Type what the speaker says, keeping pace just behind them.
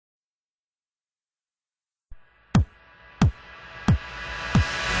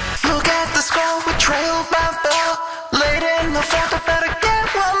the score, we trailed by 4. Late in the fourth, I better get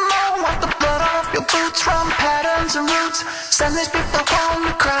one more. Wipe the blood off your boots from patterns and roots. Send these people home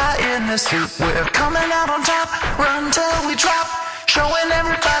to cry in this heat. We're coming out on top, run till we drop, showing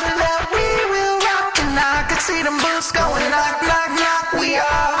everybody that we will rock. And I can see them boots going knock, knock, knock. We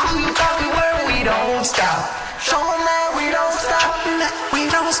are who you thought we were, we don't stop. Show them that we don't stop, showing that we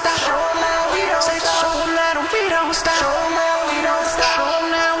don't stop, show them that we don't stop, show them that we don't stop, show them that we don't stop, show them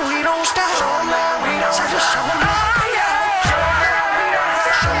that we don't stop, show them that we don't stop, just show them that.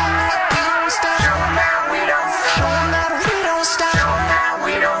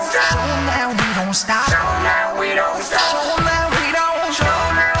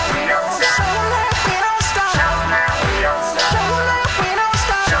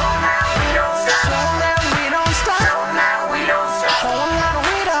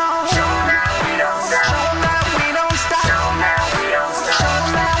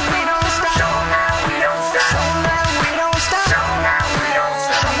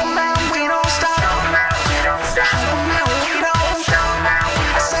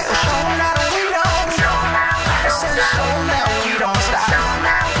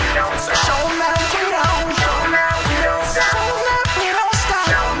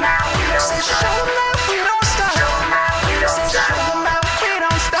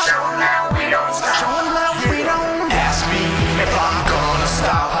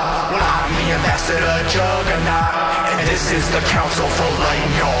 A juggernaut, and this is the council for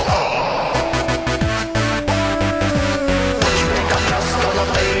laying y'all up. What you think I'm just gonna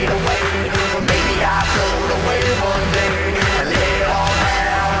fade away? Maybe I float away one day and lay it all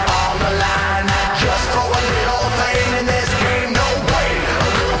down on the line, just for a little fame in this game. No way,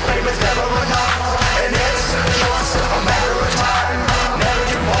 a little fame is never enough, and it's just a matter of time. Never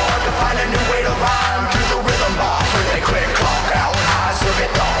too hard to find a new way to rhyme to the rhythm box when they quick clock out eyes look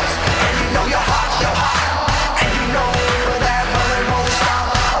at thoughts, and you know you're hot, you're hot.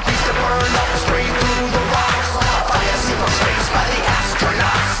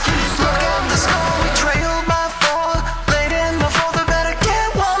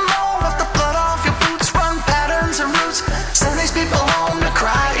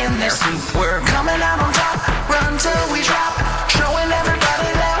 We're coming out on top, run till we drop, showing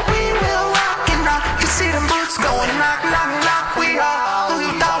everybody that we will rock and rock. You see them boots going knock, knock, knock. We are who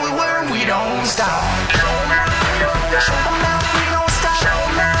you thought we were, we don't stop. Show them out, we don't stop. Show them out, we don't stop. Show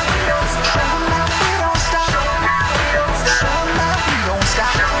them out, we don't stop. Show them out, we don't stop. Show them out, we don't stop. Show them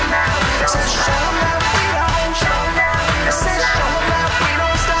out, we don't stop. Show them out, we don't. Show them out, we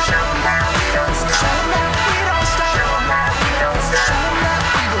don't stop. Show them out, we don't stop. Show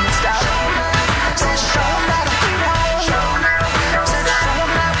them out, we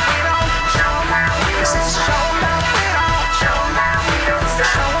don't stop.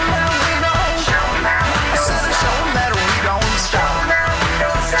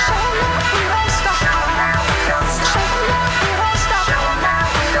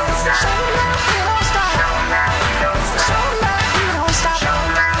 Show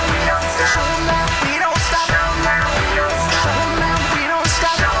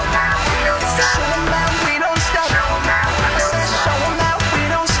them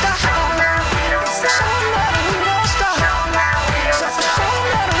out, we don't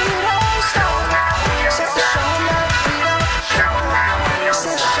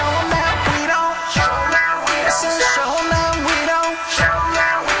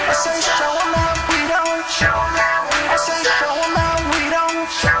stop. Show them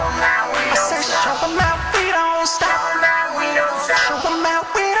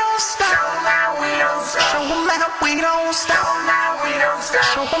out, we don't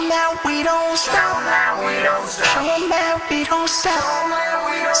stop. Show them out, we don't stop. We don't stop. Show them out, we don't stop. Show them out, we don't stop.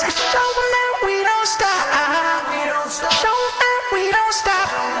 Say, show them out, we don't stop. Show them out, we don't stop.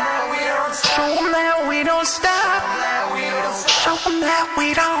 Show them out, we don't stop. Show them out, we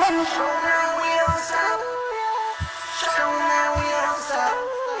don't. Show them out, we don't stop. Show them out, we don't stop.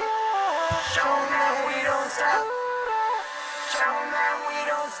 Show them out, we don't stop. Show them out, we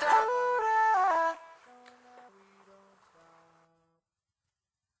don't stop.